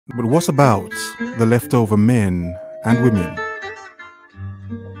But what about the leftover men and women?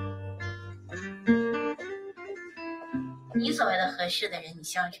 你所谓的合适的人，你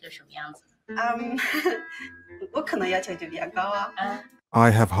希望是个什么样子？我可能要求就比较高啊。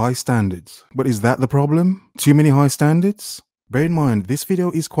I have high standards, but is that the problem? Too many high standards? Bear in mind, this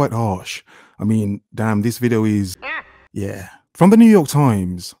video is quite harsh. I mean, damn, this video is... yeah. From the New York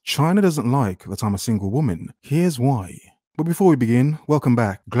Times, China doesn't like that I'm a single woman. Here's why. But before we begin, welcome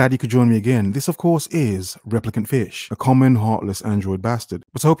back. Glad you could join me again. This, of course, is Replicant Fish, a common, heartless android bastard.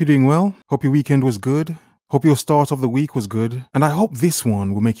 But I hope you're doing well. Hope your weekend was good. Hope your start of the week was good. And I hope this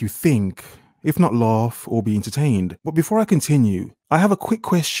one will make you think, if not laugh or be entertained. But before I continue, I have a quick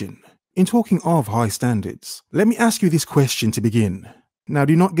question. In talking of high standards, let me ask you this question to begin. Now,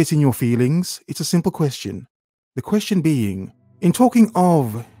 do not get in your feelings. It's a simple question. The question being, in talking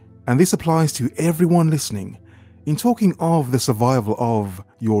of, and this applies to everyone listening, in talking of the survival of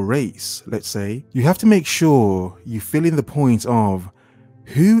your race, let's say, you have to make sure you fill in the point of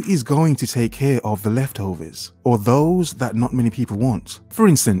who is going to take care of the leftovers, or those that not many people want. For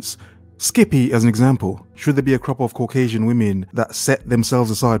instance, Skippy as an example. Should there be a crop of Caucasian women that set themselves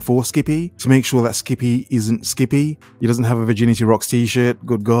aside for Skippy to make sure that Skippy isn't Skippy? He doesn't have a Virginity Rocks t-shirt,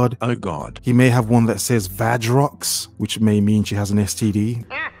 good God. Oh God. He may have one that says Vag Rocks, which may mean she has an STD.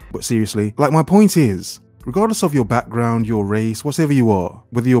 But seriously, like my point is, regardless of your background, your race, whatever you are,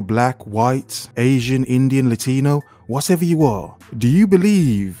 whether you're black, white, Asian, Indian, Latino, whatever you are, do you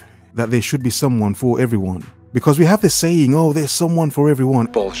believe that there should be someone for everyone? Because we have this saying, oh, there's someone for everyone.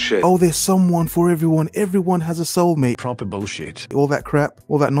 Bullshit. Oh, there's someone for everyone. Everyone has a soulmate. Proper bullshit. All that crap,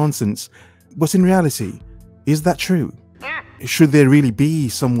 all that nonsense. But in reality, is that true? Should there really be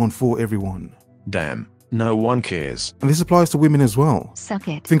someone for everyone? Damn. No one cares. And this applies to women as well. Suck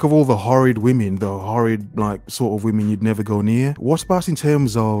it. Think of all the horrid women, the horrid, like, sort of women you'd never go near. What about in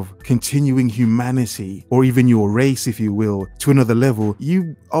terms of continuing humanity, or even your race, if you will, to another level?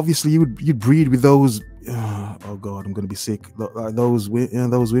 You, obviously, you'd breed with those, oh God, I'm gonna be sick. Like those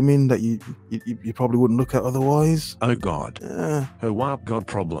women that you probably wouldn't look at otherwise. Oh God. Her wild God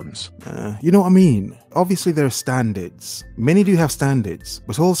problems. You know what I mean? Obviously, there are standards. Many do have standards,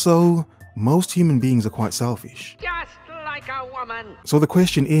 but also, most human beings are quite selfish. Just like a woman. So the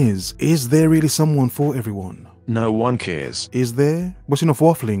question is there really someone for everyone? No one cares. Is there? But enough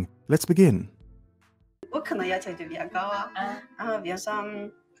waffling. Let's begin. 我可能要求就比较高啊。然后比如说，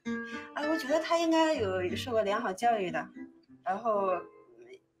我觉得他应该有受过良好教育的，然后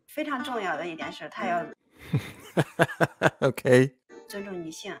非常重要的一点是他要 Okay. 尊重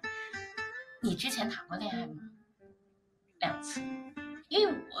女性。你之前谈过恋爱吗？2次。因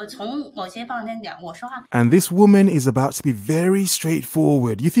为我从某些方面讲，我说话。And this woman is about to be very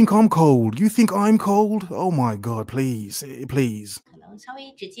straightforward. You think I'm cold? You think I'm cold? Oh my God, please, please. 可能稍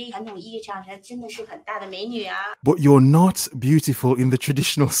微直接传统意义上，她真的是很大的美女啊。But you're not beautiful in the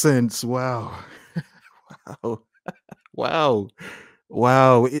traditional sense. Wow. Wow. Wow.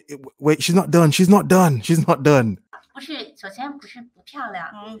 Wow. Wait, she's not done. She's not done. She's not done. 不是，首先不是不漂亮，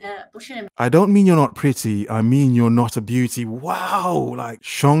不是。I don't mean you're not pretty. I mean you're not a beauty. Wow, like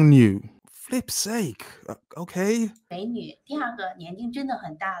Shongnu. Flip's sake. Okay. 美女。第二个，年纪真的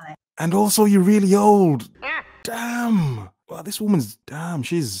很大了。And also you're really old. Damn. Wow, this woman's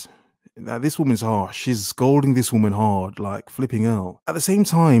this woman's harsh. She's scolding this woman hard, like flipping out. At the same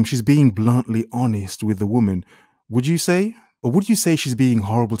time, she's being bluntly honest with the woman. Would you say? Or would you say she's being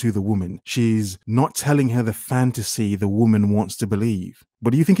horrible to the woman? She's not telling her the fantasy the woman wants to believe. But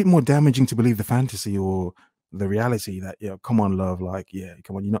do you think it more damaging to believe the fantasy or the reality that, yeah, come on, love, like, yeah,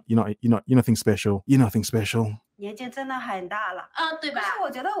 come on, you're nothing special. You're nothing special. 年纪真的很大了。对吧？但是我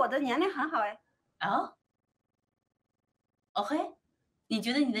觉得我的年龄很好哎。OK。你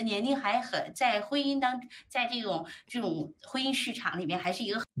觉得你的年龄还很在婚姻在这种婚姻市场里面还是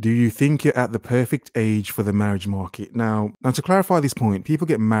一个 Do you think you're at the perfect age for the marriage market? Now to clarify this point, people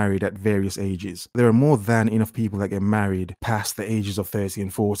get married at various ages. There are more than enough people that get married past the ages of 30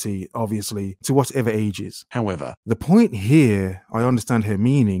 and 40, obviously, to whatever ages. However, the point here, I understand her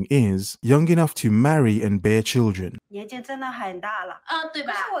meaning, is young enough to marry and bear children. 年纪真的很大了。对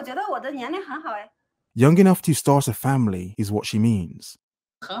吧？但是我觉得我的年龄很好哎。Young enough to start a family is what she means.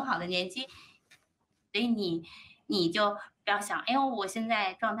 很好的年纪，所以你就不要想，哎呦，我现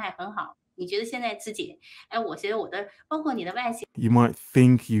在状态很好。你觉得现在自己，我觉得我的，包括你的外形。You might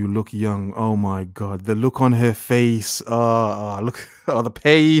think you look young. Oh my God, the look on her face. Look. Oh, the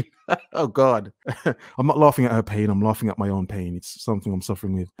pain. Oh God. I'm not laughing at her pain. I'm laughing at my own pain. It's something I'm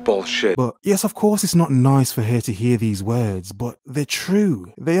suffering with. Bullshit. But yes, of course, it's not nice for her to hear these words, but they're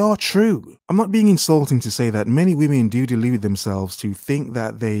true. They are true. I'm not being insulting to say that many women do delude themselves to think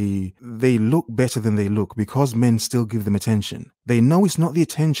that they look better than they look because men still give them attention. They know it's not the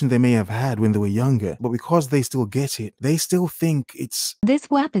attention they may have had when they were younger, but because they still get it, they still think This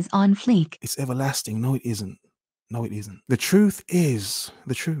web is on fleek. it's everlasting. No, it isn't. No, it isn't. The truth is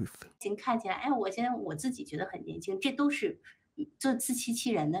the truth. 看起来，哎，我现在我自己觉得很年轻，这都是这自欺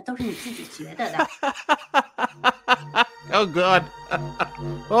欺人的，都是你自己觉得的。Oh God.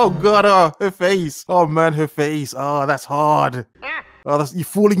 Oh God, oh, her face. Oh man, her face. Oh, that's hard. Oh, you're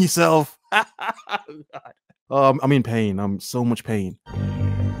fooling yourself. Oh, God. Oh, I'm in pain. I'm so much pain.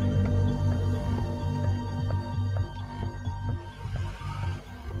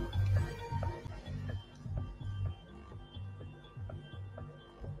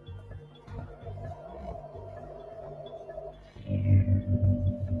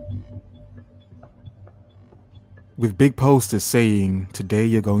 With big posters saying, "Today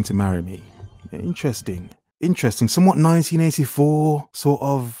you're going to marry me." Interesting. Interesting. Somewhat 1984, sort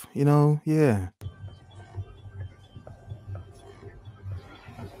of, you know, yeah.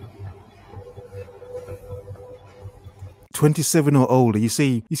 "27 or older." You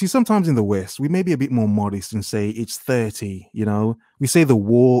see, sometimes in the West, we may be a bit more modest and say it's 30, you know. We say the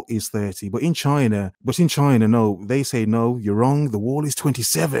wall is 30, but in China, no, they say no, you're wrong, the wall is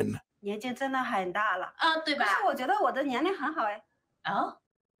 27. 年纪真的很大了。对吧？但是我觉得我的年龄很好哎。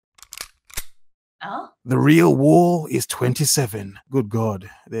The real wall is 27. Good God.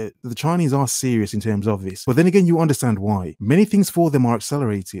 The Chinese are serious in terms of this. But then again, you understand why. Many things for them are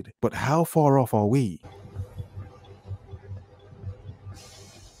accelerated. But how far off are we?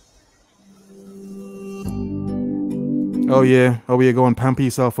 Oh yeah, go on, pamper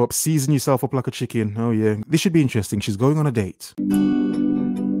yourself up, season yourself up like a chicken. Oh yeah, this should be interesting. She's going on a date.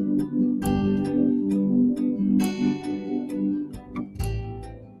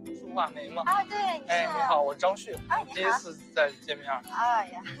 画眉嘛。啊，对，哎，你好，我张旭，哎第一次再见面。哎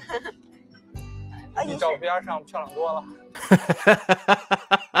呀，比照片上漂亮多了。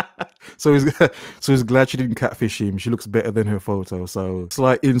So he's glad she didn't catfish him. She looks better than her photo. So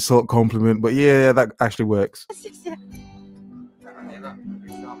slight insult compliment, but yeah, that actually works. 谢谢。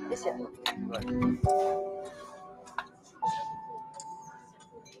谢谢。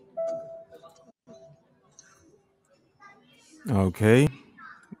 Okay.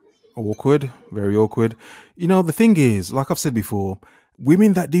 Awkward, very awkward. You know, the thing is, like I've said before,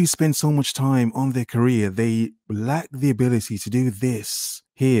 women that do spend so much time on their career, they lack the ability to do this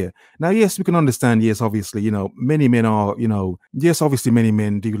here. Now, yes, we can understand, yes, obviously, you know, many men are, you know, yes, obviously many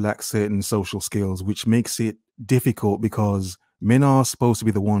men do lack certain social skills, which makes it difficult because men are supposed to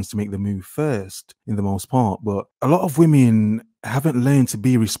be the ones to make the move first in the most part. But a lot of women haven't learned to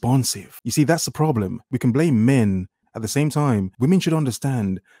be responsive. You see, that's the problem. We can blame men. At the same time, women should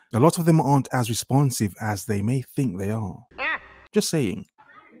understand a lot of them aren't as responsive as they may think they are. Just saying.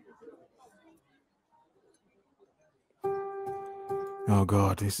 Oh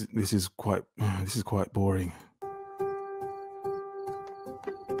God, this is quite boring.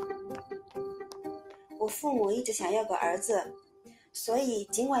 我父母一直想要个儿子，所以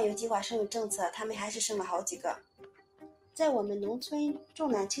尽管有计划生育政策，他们还是生了好几个。在我们农村，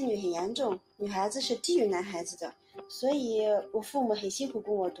重男轻女很严重，女孩子是低于男孩子的。 所以我父母很辛苦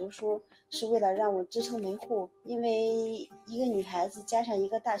供我读书，是为了让我支撑门户。因为一个女孩子加上一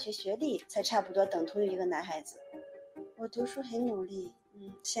个大学学历，才差不多等同于一个男孩子。我读书很努力，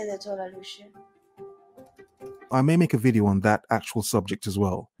现在做了律师。 I may make a video on that actual subject as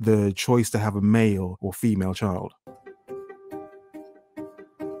well, the choice to have a male or female child.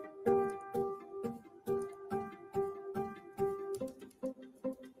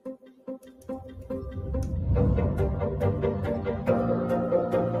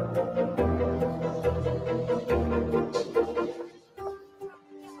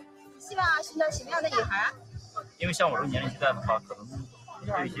希望寻到什么样的女孩？因为像我这个年龄阶段的话，可能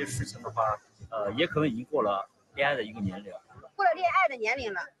对一些事情的话，也可能已经过了恋爱的一个年龄。过了恋爱的年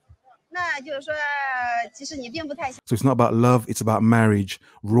龄了，那就是说，其实你并不太。 So it's not about love, it's about marriage.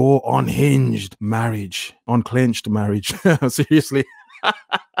 Raw, unhinged marriage. Unclenched marriage. Seriously.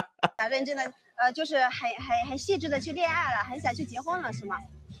 认真的，就是很细致的去恋爱了，很想去结婚了，是吗？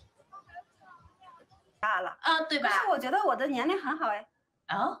大了，对吧？但是我觉得我的年龄很好哎。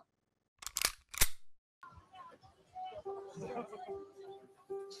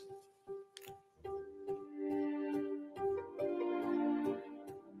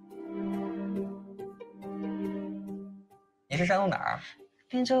年龄是山东哪儿？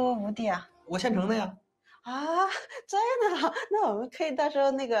滨州吴地啊。我县城的呀。啊，这样的，那我们可以到时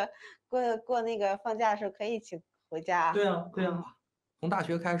候那个过那个放假的时候可以一起回家。对啊，对啊，从大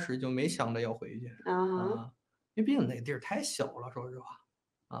学开始就没想着要回去啊，因为毕竟那地儿太小了，说实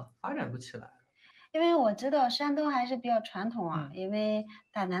话，啊，发展不起来。因为我知道山东还是比较传统啊，因为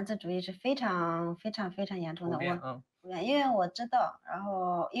大男子主义是非常严重的。因为我知道，然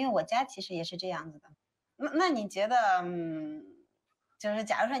后因为我家其实也是这样子的。那你觉得，就是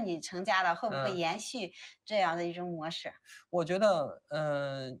假如说你成家了，会不会延续这样的一种模式？我觉得，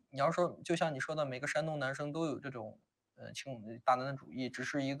你要说就像你说的，每个山东男生都有这种大男子主义，只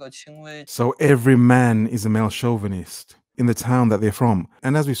是一个轻微。So every man is a male chauvinist in the town that they're from.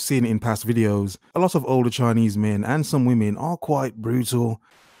 And as we've seen in past videos, a lot of older Chinese men and some women are quite brutal.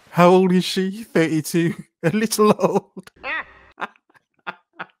 How old is she? 32? A little old.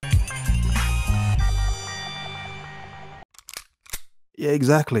 Yeah,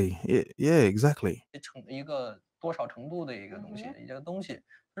 exactly. Yeah, exactly. 一个多少程度的一个东西，一个东西。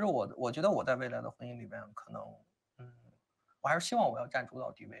就是我觉得我在未来的婚姻里边，可能，我还是希望我要占主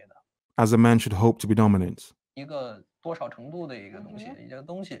导地位的。As a man should hope to be dominant. 一个多少程度的一个东西，一个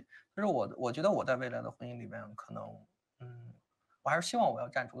东西。就是我觉得我在未来的婚姻里边，可能，我还是希望我要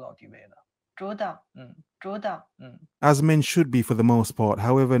占主导地位的。主导。As men should be for the most part.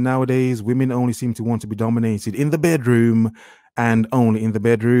 However, nowadays, women only seem to want to be dominated in the bedroom and only in the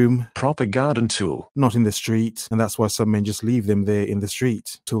bedroom. Proper garden tool. Not in the street. And that's why some men just leave them there in the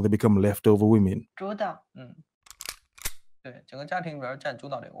street till they become leftover women. 主导。对，整个家庭里边占主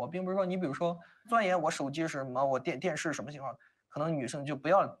导地位。我并不是说你比如说钻研我手机是什么，我电视什么情况，可能女生就不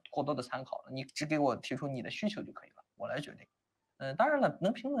要过多的参考了，你只给我提出你的需求就可以了，我来决定。当然了，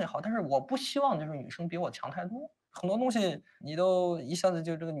能平等也好，但是我不希望就是女生比我强太多。很多东西你都一下子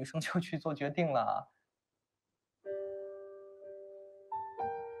就这个女生就去做决定了。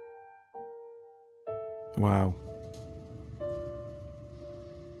Wow.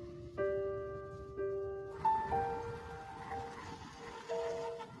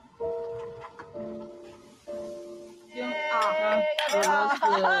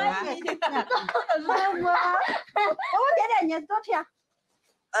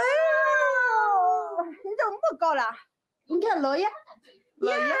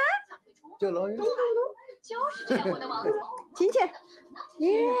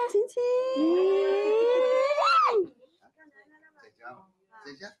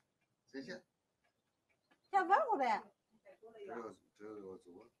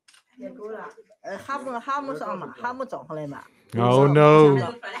 Oh no.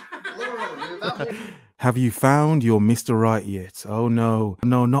 Have you found your Mr. Right yet? Oh no.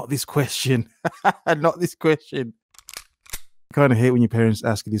 No, not this question. Not this question. I kind of hate when your parents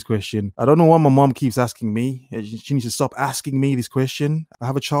ask you this question. I don't know why my mom keeps asking me. She needs to stop asking me this question. I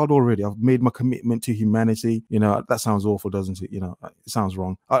have a child already. I've made my commitment to humanity. You know, that sounds awful, doesn't it? You know, it sounds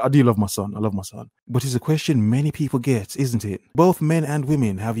wrong. I do love my son. I love my son. But it's a question many people get, isn't it? Both men and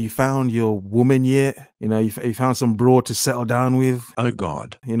women. Have you found your woman yet? You know, you found some broad to settle down with. Oh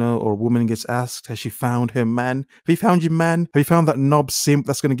God. You know, or a woman gets asked, has she found her man? Have you found your man? Have you found that knob simp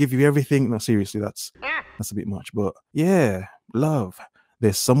that's going to give you everything? No, seriously, that's a bit much. But yeah. Love.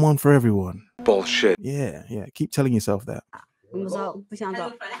 There's someone for everyone. Bullshit. Yeah. Keep telling yourself that.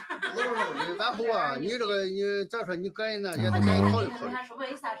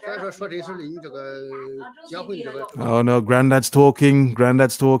 Oh no, granddad's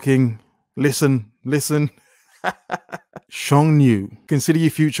talking. Listen. Shong New, consider your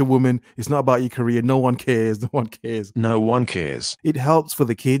future woman. It's not about your career. No one cares. No one cares. It helps for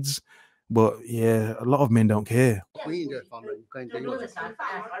the kids. But yeah, a lot of men don't care.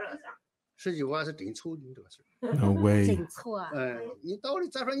 No way.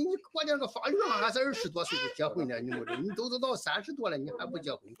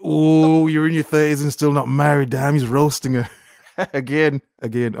 Oh, you're in your 30s and still not married. Damn, he's roasting her. Again,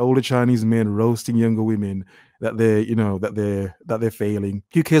 older Chinese men roasting younger women that they're failing.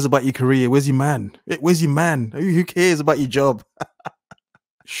 Who cares about your career? Where's your man? Who cares about your job?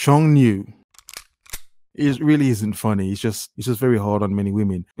 Shong New. It really isn't funny. It's just very hard on many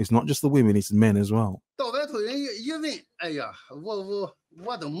women. It's not just the women, it's men as well.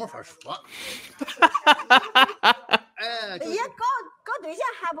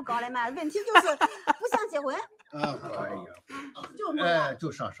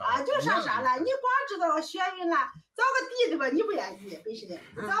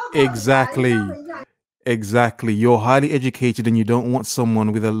 Exactly. You're highly educated and you don't want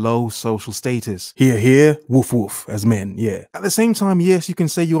someone with a low social status. Here, woof woof, as men, yeah. At the same time, yes, you can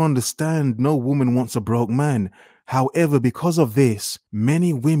say you understand no woman wants a broke man. However, because of this,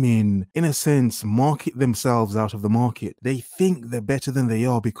 many women, in a sense, market themselves out of the market. They think they're better than they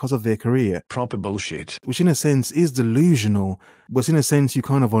are because of their career. Proper bullshit. Which in a sense is delusional, but in a sense you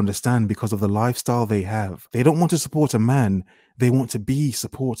kind of understand because of the lifestyle they have. They don't want to support a man, they want to be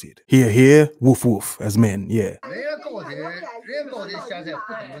supported. Hear, hear, woof, woof, as men, yeah.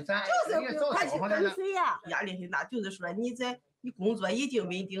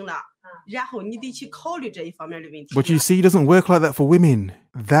 But you see, it doesn't work like that for women.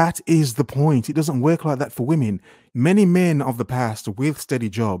 That is the point. It doesn't work like that for women. Many men of the past with steady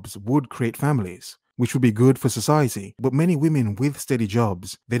jobs would create families, which would be good for society. But many women with steady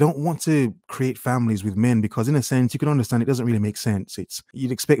jobs, they don't want to create families with men because in a sense, you can understand it doesn't really make sense.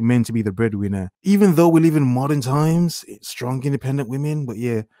 You'd expect men to be the breadwinner. Even though we live in modern times, it's strong, independent women, but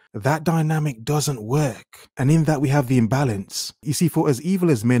yeah, that dynamic doesn't work. And in that we have the imbalance. You see, for as evil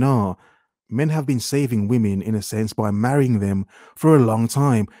as men are, men have been saving women in a sense by marrying them for a long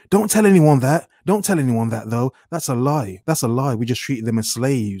time. Don't tell anyone that. Don't tell anyone that though. That's a lie. That's a lie. We just treated them as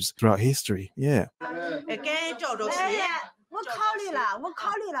slaves throughout history. Yeah.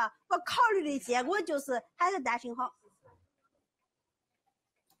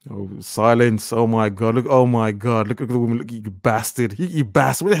 Oh, silence. Oh my God. Look, oh my God. Look at the woman. Look, you bastard. You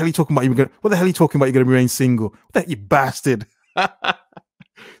bastard. What the hell are you talking about? What the hell are you talking about? You're going to remain single. What the heck, you bastard.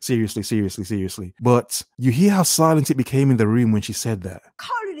 Seriously. But you hear how silent it became in the room when she said that.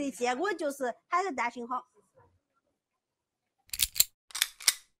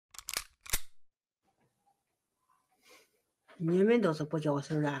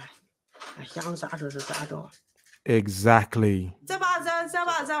 Exactly.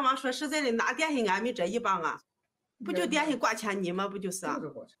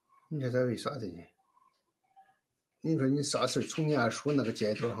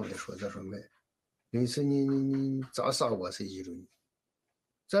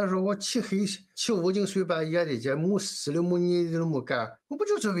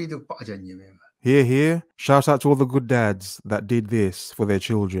 Here, here. Shout out to all the good dads that did this for their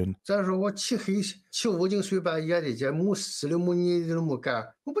children.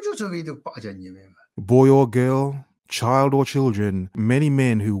 Boy or girl, child or children, many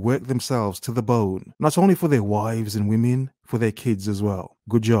men who work themselves to the bone, not only for their wives and women, for their kids as well.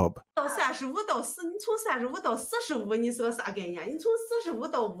 Good job.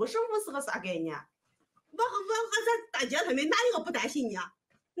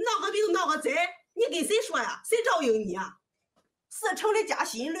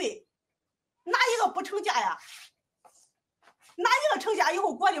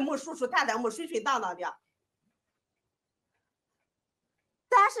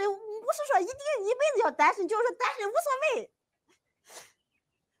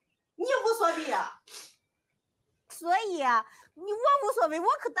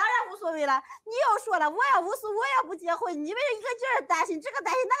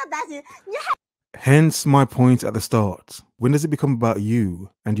 Hence my point at the start. When does it become about you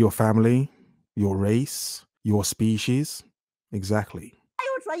and your family, your race, your species? Exactly.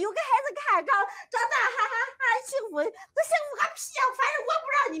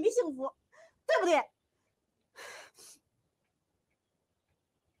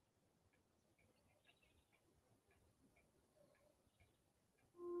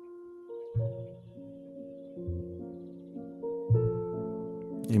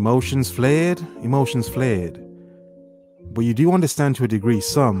 Emotions flared. But you do understand to a degree.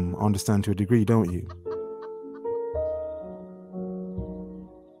 Some understand to a degree, don't you?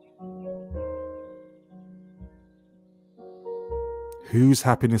 Whose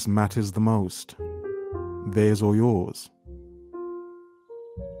happiness matters the most? Theirs or yours?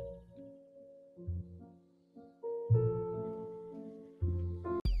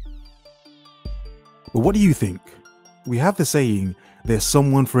 But what do you think? We have the saying, there's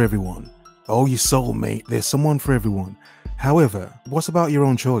someone for everyone. Oh, you soulmate, there's someone for everyone. However, what about your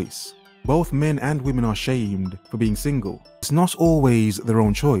own choice? Both men and women are shamed for being single. It's not always their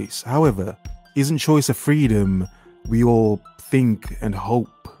own choice. However, isn't choice a freedom we all think and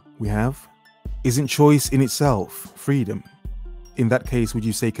hope we have? Isn't choice in itself freedom? In that case, would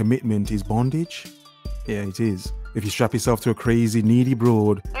you say commitment is bondage? Yeah, it is. If you strap yourself to a crazy, needy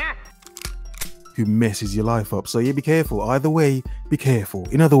broad who messes your life up. So yeah, be careful. Either way, be careful.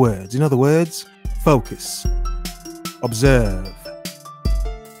 In other words, focus. Observe.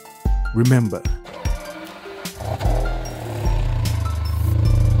 Remember.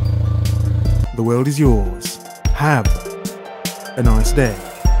 The world is yours. Have a nice day.